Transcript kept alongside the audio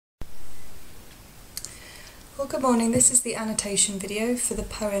Well, good morning. This is the annotation video for the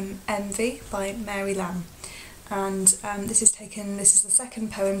poem Envy by Mary Lamb, and this is the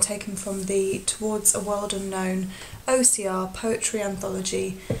second poem taken from the Towards a World Unknown OCR poetry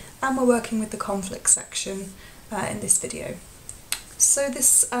anthology, and we're working with the conflict section in this video. So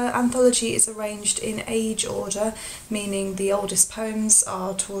this anthology is arranged in age order, meaning the oldest poems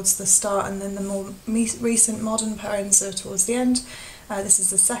are towards the start and then the more recent modern poems are towards the end. This is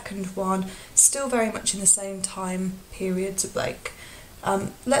the second one, still very much in the same time period to Blake.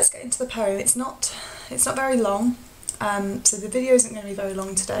 Let's get into the poem. It's not very long, so the video isn't going to be very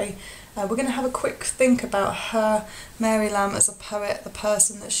long today. We're going to have a quick think about her, Mary Lamb, as a poet, the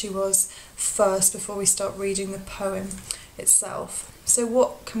person that she was first, before we start reading the poem itself. So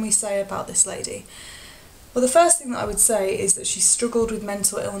what can we say about this lady? Well, the first thing that I would say is that she struggled with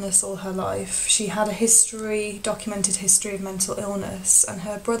mental illness all her life. She had a documented history of mental illness, and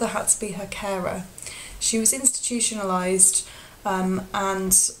her brother had to be her carer. She was institutionalised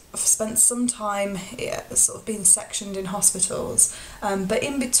and spent some time sort of being sectioned in hospitals, but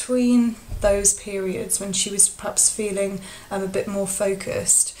in between those periods when she was perhaps feeling a bit more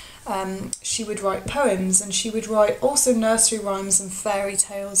focused, she would write poems, and she would write also nursery rhymes and fairy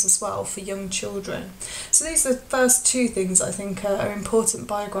tales as well for young children. So these are the first two things I think are important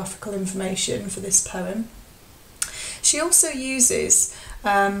biographical information for this poem. She also uses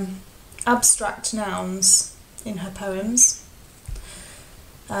abstract nouns in her poems.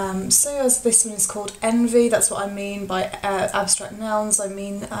 So as this one is called Envy, that's what I mean by abstract nouns. I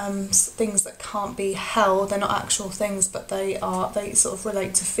mean things that can't be held. They're not actual things, but they sort of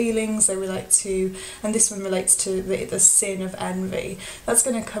relate to feelings. They relate to, and this one relates to the sin of envy. That's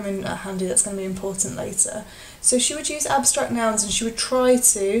going to come in handy. That's going to be important later. So she would use abstract nouns, and she would try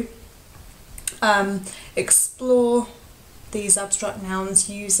to explore these abstract nouns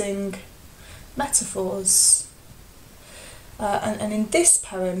using metaphors. And in this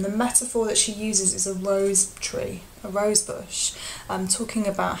poem, the metaphor that she uses is a rose tree, a rose bush, talking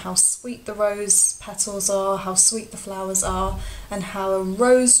about how sweet the rose petals are, how sweet the flowers are, and how a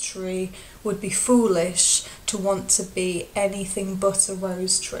rose tree would be foolish to want to be anything but a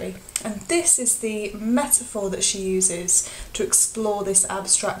rose tree. And this is the metaphor that she uses to explore this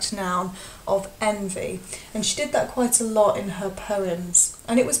abstract noun of envy. And she did that quite a lot in her poems.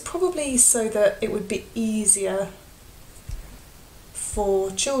 And it was probably so that it would be easier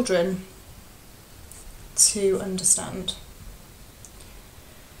for children to understand.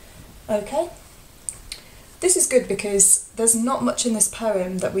 Okay, this is good because there's not much in this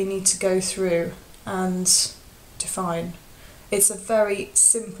poem that we need to go through and define. It's a very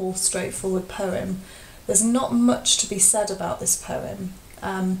simple, straightforward poem. There's not much to be said about this poem,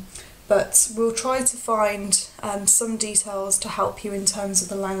 but we'll try to find some details to help you in terms of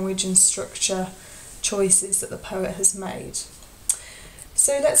the language and structure choices that the poet has made.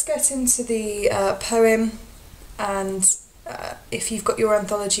 So let's get into the poem, and if you've got your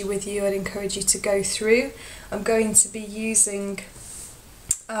anthology with you, I'd encourage you to go through. I'm going to be using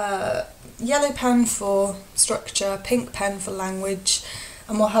yellow pen for structure, pink pen for language,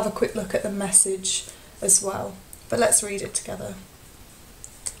 and we'll have a quick look at the message as well. But let's read it together.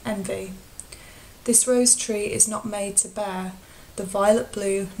 Envy. This rose tree is not made to bear the violet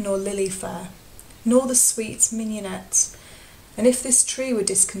blue nor lily fair, nor the sweet mignonette. And if this tree were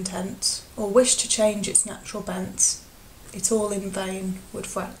discontent, or wished to change its natural bent, it all in vain would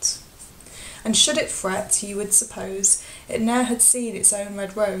fret. And should it fret, you would suppose it ne'er had seen its own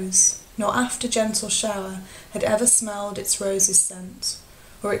red rose, nor after gentle shower had ever smelled its rose's scent,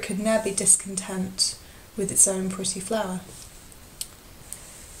 or it could ne'er be discontent with its own pretty flower.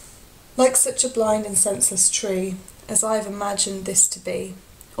 Like such a blind and senseless tree, as I've imagined this to be,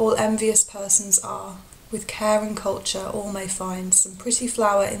 all envious persons are. With care and culture all may find some pretty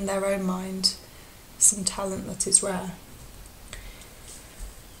flower in their own mind, some talent that is rare.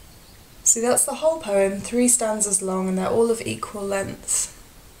 So that's the whole poem, 3 stanzas long, and they're all of equal length.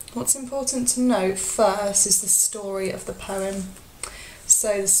 What's important to note first is the story of the poem.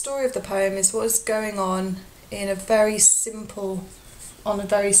 So the story of the poem is what is going on on a very simple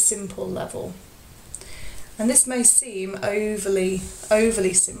level. And this may seem overly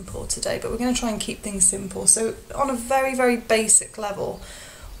simple today, but we're going to try and keep things simple. So on a very, very basic level,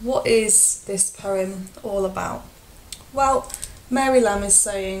 what is this poem all about? Well, Mary Lamb is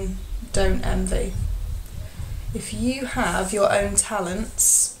saying, don't envy. If you have your own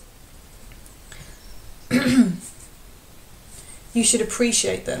talents, you should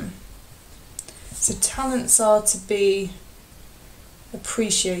appreciate them. So talents are to be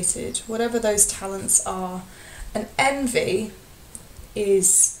appreciated, whatever those talents are, and envy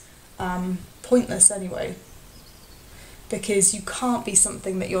is pointless anyway. because you can't be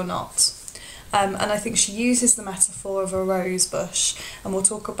something that you're not. And I think she uses the metaphor of a rose bush, and we'll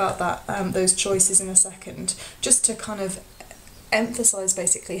talk about that those choices in a second, just to kind of emphasise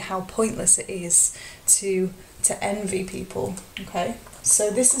basically how pointless it is to envy people. Okay,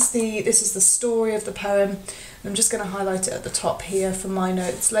 so this is the story of the poem. I'm just going to highlight it at the top here for my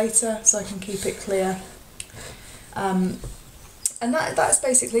notes later, so I can keep it clear. And that's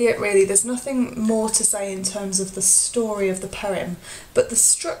basically it really. There's nothing more to say in terms of the story of the poem, but the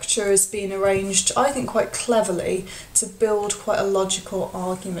structure has been arranged, I think, quite cleverly to build quite a logical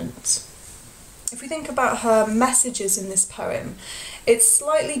argument. If we think about her messages in this poem, it's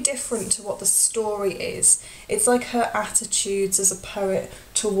slightly different to what the story is. It's like her attitudes as a poet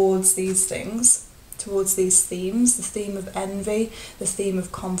towards these things, towards these themes, the theme of envy, the theme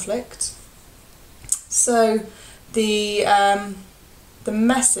of conflict. So the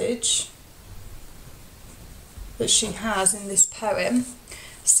message that she has in this poem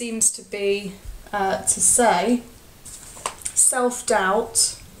seems to be to say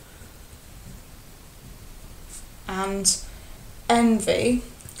self-doubt and envy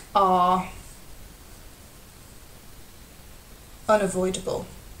are unavoidable.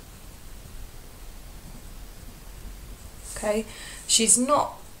 Okay, she's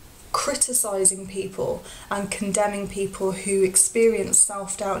not criticising people and condemning people who experience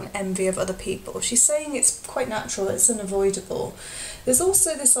self-doubt and envy of other people. She's saying it's quite natural, it's unavoidable. There's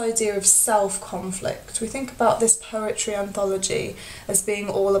also this idea of self-conflict. We think about this poetry anthology as being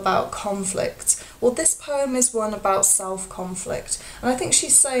all about conflict. Well, this poem is one about self-conflict, and I think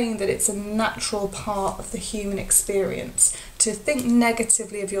she's saying that it's a natural part of the human experience to think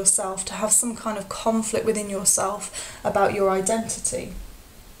negatively of yourself, to have some kind of conflict within yourself about your identity.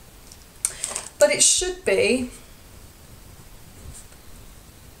 But it should be,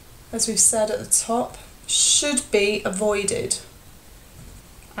 as we've said at the top, should be avoided,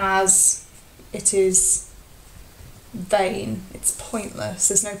 as it is vain, it's pointless,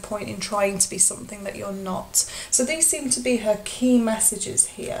 there's no point in trying to be something that you're not. So these seem to be her key messages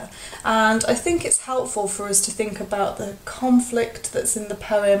here, and I think it's helpful for us to think about the conflict that's in the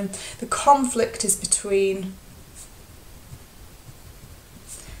poem. The conflict is between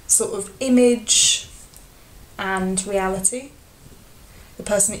sort of image and reality, the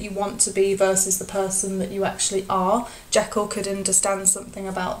person that you want to be versus the person that you actually are. Jekyll could understand something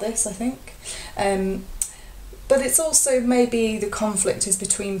about this, I think. But it's also maybe the conflict is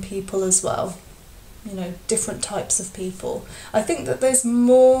between people as well, you know, different types of people. I think that there's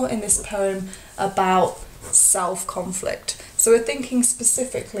more in this poem about self-conflict. So we're thinking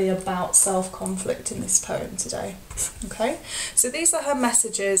specifically about self-conflict in this poem today. Okay, so these are her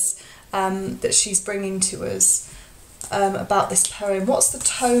messages that she's bringing to us about this poem. What's the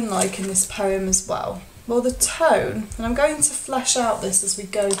tone like in this poem as well? Well, the tone, and I'm going to flesh out this as we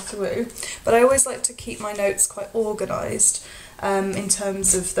go through, but I always like to keep my notes quite organised in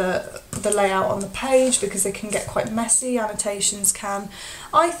terms of the layout on the page, because they can get quite messy, annotations can.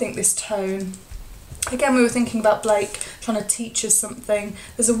 I think this tone, again, we were thinking about Blake trying to teach us something.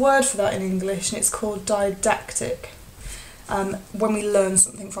 There's a word for that in English, and it's called didactic, when we learn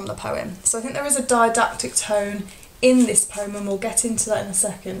something from the poem. So I think there is a didactic tone in this poem, and we'll get into that in a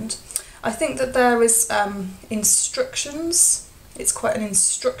second. I think that there is instructions. It's quite an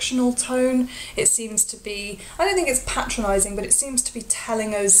instructional tone. It seems to be, I don't think it's patronising, but it seems to be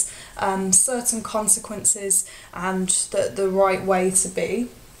telling us certain consequences and the right way to be.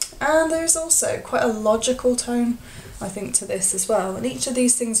 And there's also quite a logical tone, I think, to this as well. And each of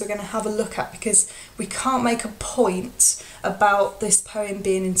these things we're going to have a look at, because we can't make a point about this poem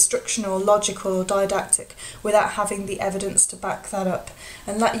being instructional, logical or didactic without having the evidence to back that up.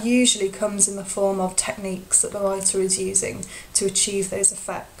 And that usually comes in the form of techniques that the writer is using to achieve those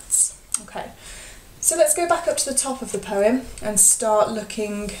effects. Okay, so let's go back up to the top of the poem and start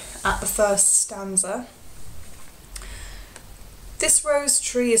looking at the first stanza. This rose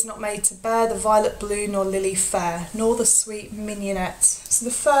tree is not made to bear the violet blue nor lily fair, nor the sweet mignonette. So the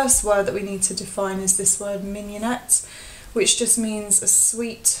first word that we need to define is this word mignonette, which just means a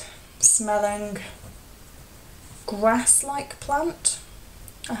sweet smelling grass-like plant.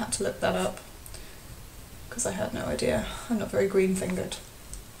 I had to look that up because I had no idea. I'm not very green-fingered.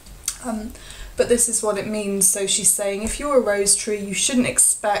 But this is what it means. So she's saying if you're a rose tree, you shouldn't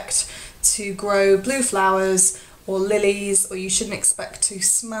expect to grow blue flowers or lilies, or you shouldn't expect to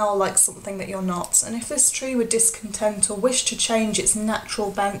smell like something that you're not. And if this tree were discontent or wished to change its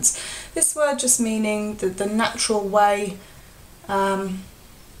natural bent, this word just meaning the natural way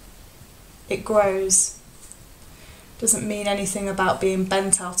it grows. doesn't mean anything about being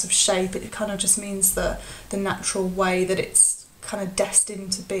bent out of shape. It kind of just means the natural way that it's kind of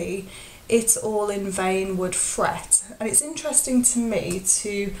destined to be. It all in vain would fret. And it's interesting to me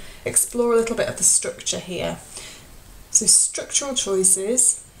to explore a little bit of the structure here. So structural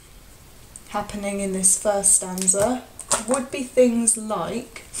choices happening in this first stanza would be things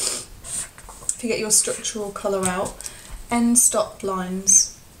like, if you get your structural colour out, end stop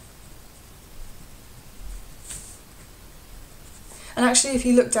lines. And actually, if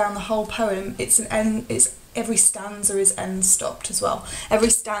you look down the whole poem, every stanza is end stopped as well. Every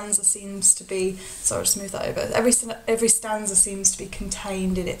stanza seems to be, sorry, just move that over. Every stanza seems to be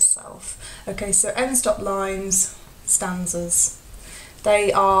contained in itself. Okay, so end stop lines, stanzas.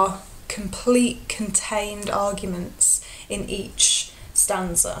 They are complete contained arguments in each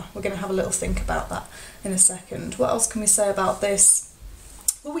stanza. We're going to have a little think about that in a second. What else can we say about this?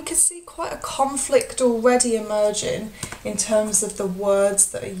 Well, we can see quite a conflict already emerging in terms of the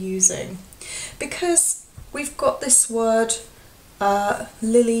words that are using, because we've got this word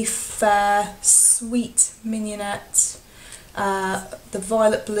lily, fair, sweet mignonette, the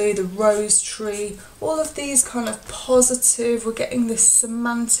violet blue, the rose tree, all of these kind of positive, we're getting this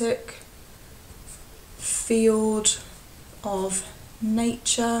semantic field of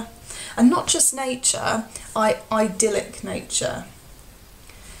nature, and not just nature, idyllic nature.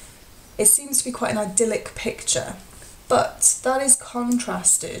 It seems to be quite an idyllic picture, but that is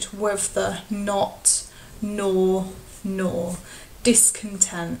contrasted with the not, nor,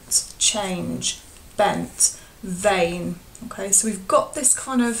 discontent, change, bent, vain. Okay, so we've got this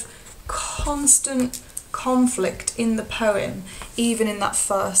kind of constant conflict in the poem, even in that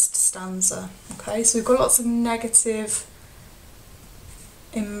first stanza. Okay, so we've got lots of negative,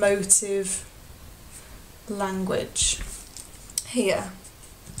 emotive language here.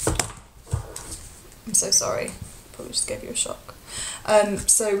 I'm so sorry, probably just gave you a shock.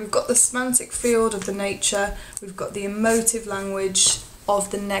 So we've got the semantic field of the nature, we've got the emotive language of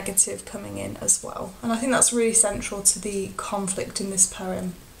the negative coming in as well. And I think that's really central to the conflict in this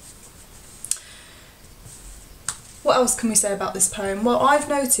poem. What else can we say about this poem? Well, I've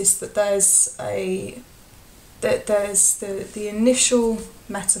noticed that there's the initial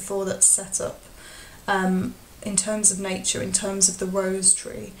metaphor that's set up in terms of nature, in terms of the rose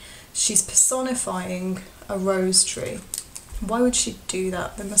tree. She's personifying a rose tree. Why would she do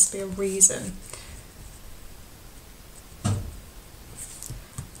that? There must be a reason.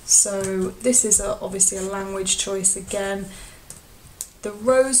 So this is obviously a language choice again. The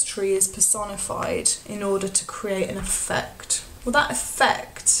rose tree is personified in order to create an effect. Well, that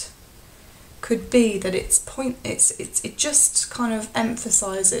effect could be that it just kind of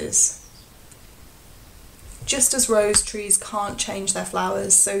emphasises, just as rose trees can't change their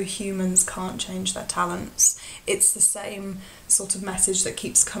flowers, so humans can't change their talents. It's the same sort of message that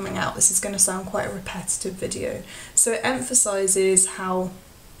keeps coming out. This is going to sound quite a repetitive video. So it emphasises how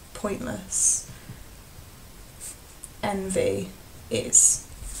pointless envy is.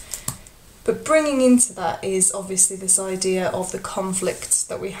 But bringing into that is obviously this idea of the conflict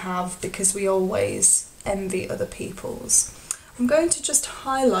that we have because we always envy other people's. I'm going to just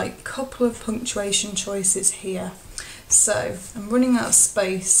highlight a couple of punctuation choices here. So I'm running out of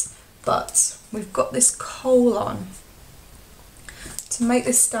space, but we've got this colon. To make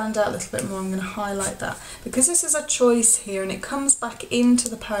this stand out a little bit more, I'm going to highlight that because this is a choice here and it comes back into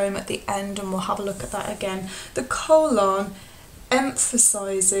the poem at the end, and we'll have a look at that again. The colon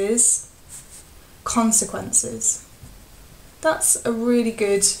emphasises consequences. That's a really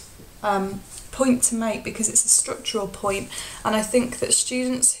good point to make because it's a structural point, and I think that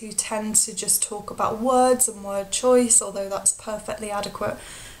students who tend to just talk about words and word choice, although that's perfectly adequate,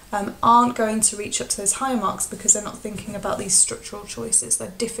 aren't going to reach up to those higher marks because they're not thinking about these structural choices.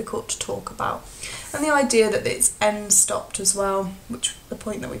 They're difficult to talk about. And the idea that it's end stopped as well, which the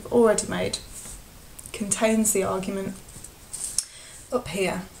point that we've already made, contains the argument up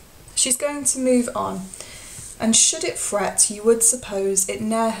here. She's going to move on. And should it fret, you would suppose it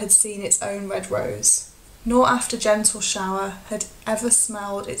ne'er had seen its own red rose, nor after gentle shower had ever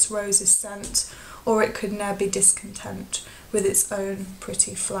smelled its rose's scent, or it could ne'er be discontent with its own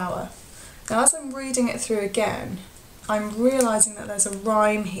pretty flower. Now as I'm reading it through again, I'm realising that there's a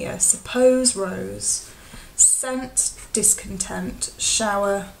rhyme here. Suppose rose, scent, discontent,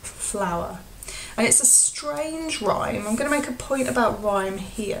 shower, flower. And it's a strange rhyme. I'm going to make a point about rhyme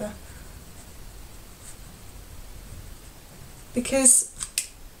here, because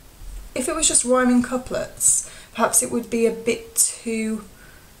if it was just rhyming couplets, perhaps it would be a bit too,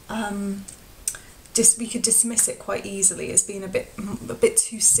 we could dismiss it quite easily as being a bit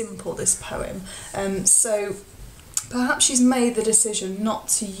too simple, this poem. So perhaps she's made the decision not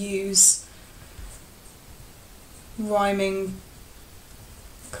to use rhyming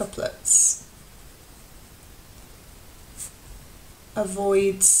couplets,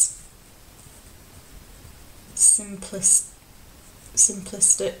 avoids simplistic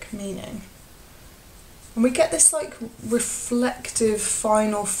meaning. And we get this like reflective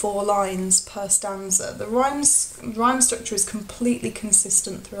final 4 lines per stanza. The rhyme structure is completely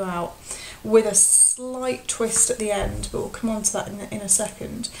consistent throughout, with a slight twist at the end, but we'll come on to that in a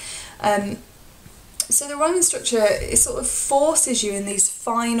second. So the rhyming structure, it sort of forces you in these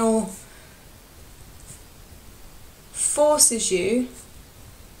final,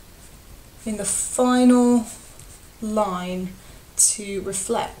 in the final line to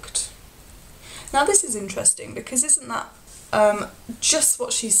reflect. Now this is interesting, because isn't that just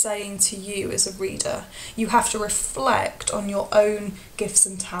what she's saying to you as a reader? You have to reflect on your own gifts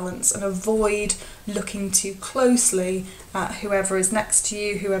and talents and avoid looking too closely at whoever is next to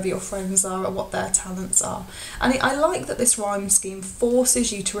you, whoever your friends are, or what their talents are. And I like that this rhyme scheme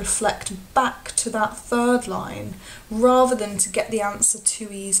forces you to reflect back to that 3rd line rather than to get the answer too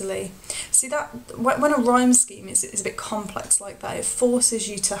easily. See, that when a rhyme scheme is a bit complex like that, it forces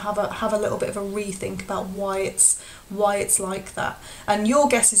you to have a little bit of a rethink about why it's like that. And your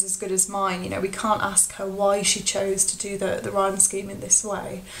guess is as good as mine. You know, we can't ask her why she chose to do the rhyme scheme in this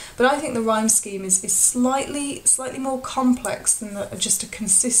way. But I think the rhyme scheme is slightly more complex than just a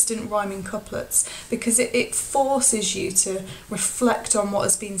consistent rhyming couplets, because it forces you to reflect on what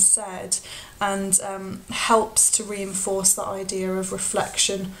has been said and helps to reinforce that idea of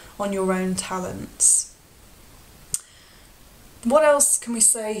reflection on your own talents. What else can we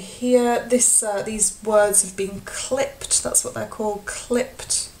say here? These words have been clipped. That's what they're called,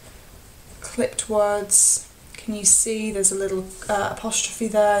 clipped words. Can you see there's a little apostrophe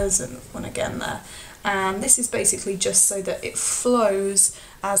there, there's one again there. And this is basically just so that it flows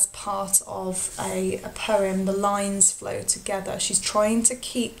as part of a poem, the lines flow together. She's trying to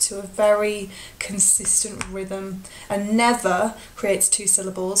keep to a very consistent rhythm, and never creates 2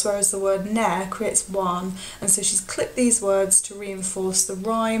 syllables, whereas the word ne creates 1. And so she's clipped these words to reinforce the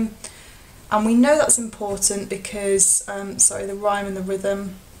rhyme. And we know that's important because, the rhyme and the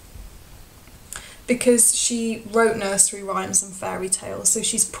rhythm, because she wrote nursery rhymes and fairy tales, so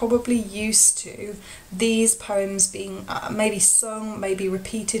she's probably used to these poems being maybe sung, maybe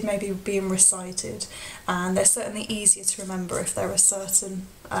repeated, maybe being recited, and they're certainly easier to remember if there are certain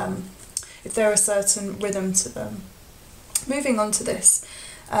rhythm to them. Moving on to this,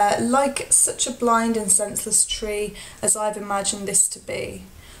 like such a blind and senseless tree as I've imagined this to be,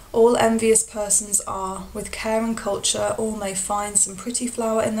 all envious persons are, with care and culture, all may find some pretty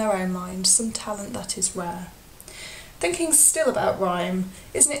flower in their own mind, some talent that is rare. Thinking still about rhyme,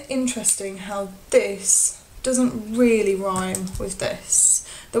 isn't it interesting how this doesn't really rhyme with this?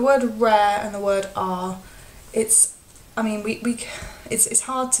 The word rare and the word are, it's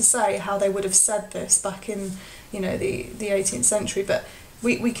hard to say how they would have said this back in, the 18th century, but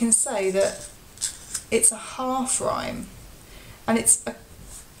we can say that it's a half rhyme, and it's a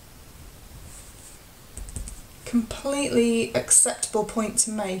completely acceptable point to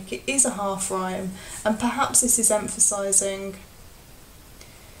make. It is a half rhyme, and perhaps this is emphasising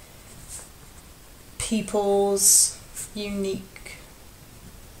people's unique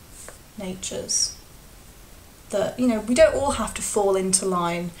natures. That, we don't all have to fall into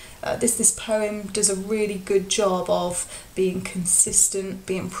line. This poem does a really good job of being consistent,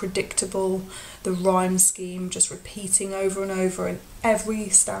 being predictable, the rhyme scheme just repeating over and over in every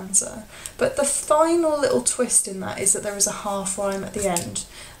stanza. But the final little twist in that is that there is a half rhyme at the end.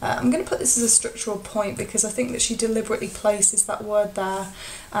 I'm going to put this as a structural point because I think that she deliberately places that word there,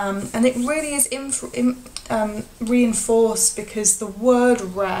 and it really is reinforced because the word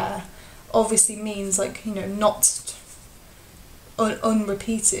rare obviously means not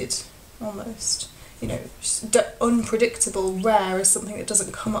unrepeated, almost. Unpredictable, rare is something that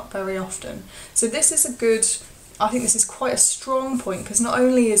doesn't come up very often. So this is I think this is quite a strong point, because not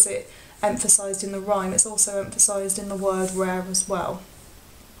only is it emphasised in the rhyme, it's also emphasised in the word rare as well.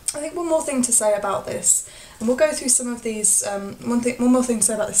 I think one more thing to say about this, and we'll go through some of these, one more thing to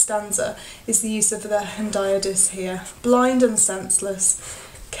say about this stanza is the use of the hendiadys here. Blind and senseless,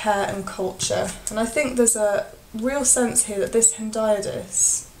 care and culture. And I think there's a real sense here that this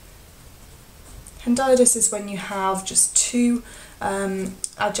hendiadys is when you have just 2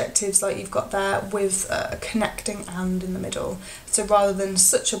 adjectives like you've got there with a connecting and in the middle. So rather than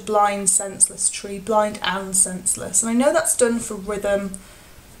such a blind, senseless tree, blind and senseless. And I know that's done for rhythm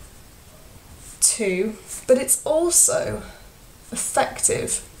too, but it's also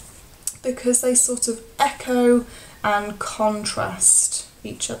effective because they sort of echo and contrast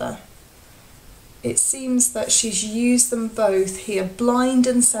each other. It seems that she's used them both here, blind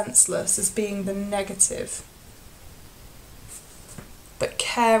and senseless, as being the negative, but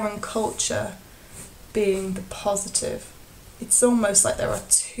care and culture being the positive. It's almost like there are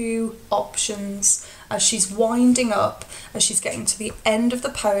two options as she's winding up, as she's getting to the end of the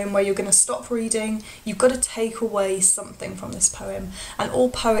poem where you're going to stop reading. You've got to take away something from this poem, and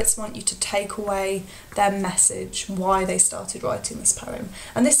all poets want you to take away their message, why they started writing this poem.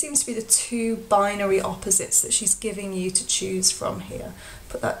 And this seems to be the two binary opposites that she's giving you to choose from here.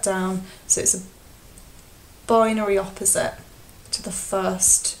 Put that down. So it's a binary opposite to the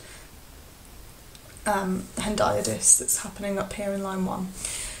first hendiadys that's happening up here in line 1.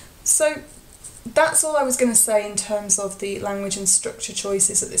 So that's all I was going to say in terms of the language and structure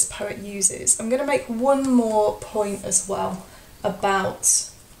choices that this poet uses. I'm going to make one more point as well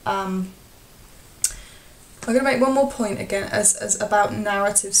about I'm going to make one more point again as about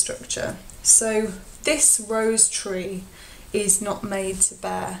narrative structure. So this rose tree is not made to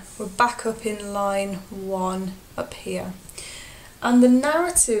bear. We're back up in line 1 up here. And the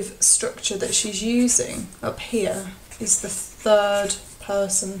narrative structure that she's using up here is the third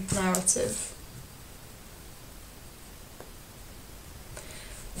person narrative.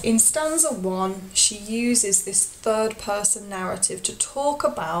 In stanza 1, she uses this third person narrative to talk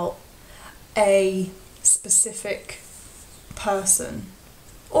about a specific person,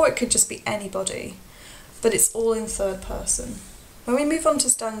 or it could just be anybody, but it's all in third person. When we move on to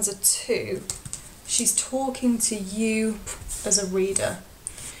stanza 2, she's talking to you as a reader.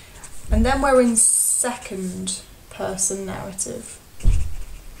 And then we're in second person narrative.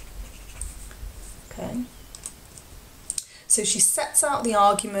 Okay. So she sets out the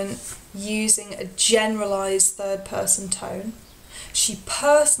argument using a generalised third person tone. She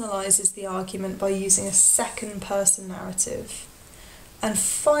personalises the argument by using a second person narrative. And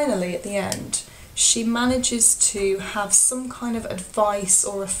finally, at the end, she manages to have some kind of advice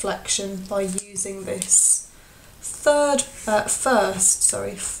or reflection by using this first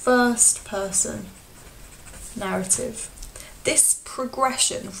person narrative. This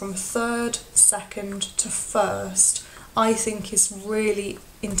progression from third, second to first, I think, is really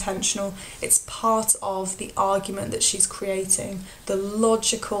intentional. It's part of the argument that she's creating, the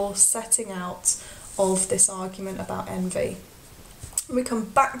logical setting out of this argument about envy. We come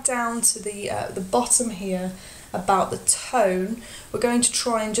back down to the bottom here about the tone. We're going to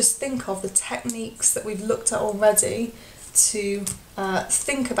try and just think of the techniques that we've looked at already to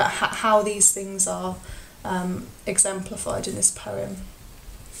think about how these things are exemplified in this poem.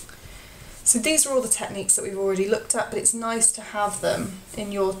 So these are all the techniques that we've already looked at, but it's nice to have them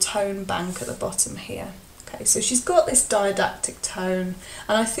in your tone bank at the bottom here. Okay, so she's got this didactic tone,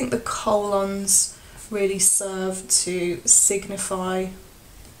 and I think the colons really serve to signify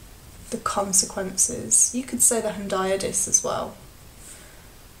the consequences. You could say the hendiadys as well.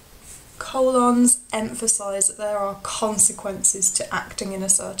 Colons emphasise that there are consequences to acting in a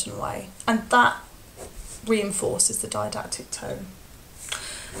certain way, and that reinforces the didactic tone.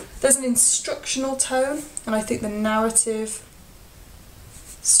 There's an instructional tone, and I think the narrative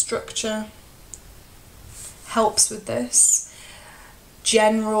structure helps with this.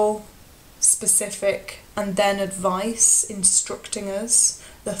 General, specific, and then advice, instructing us,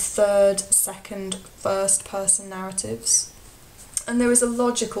 the third, second, first person narratives. And there is a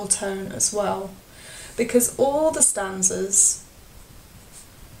logical tone as well, because all the stanzas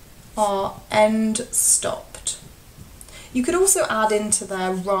are end stopped. You could also add into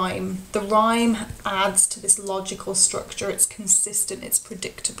their rhyme. The rhyme adds to this logical structure, it's consistent, it's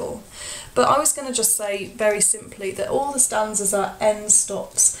predictable. But I was going to just say very simply that all the stanzas are end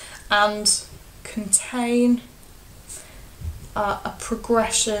stops and contain a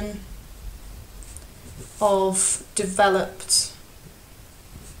progression of developed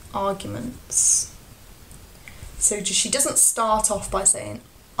arguments. So she doesn't start off by saying,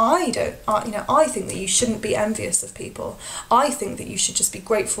 I think that you shouldn't be envious of people. I think that you should just be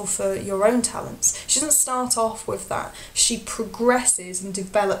grateful for your own talents. She doesn't start off with that. She progresses and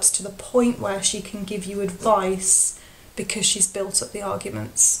develops to the point where she can give you advice because she's built up the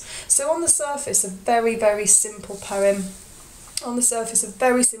arguments. So on the surface, a very, very simple poem. On the surface, a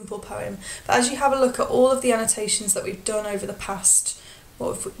very simple poem. But as you have a look at all of the annotations that we've done over the past,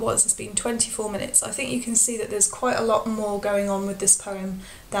 what has this been, 24 minutes, I think you can see that there's quite a lot more going on with this poem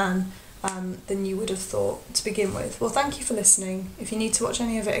than you would have thought to begin with. Well, thank you for listening. If you need to watch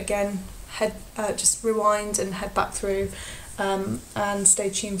any of it again, just rewind and head back through and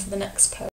stay tuned for the next poem.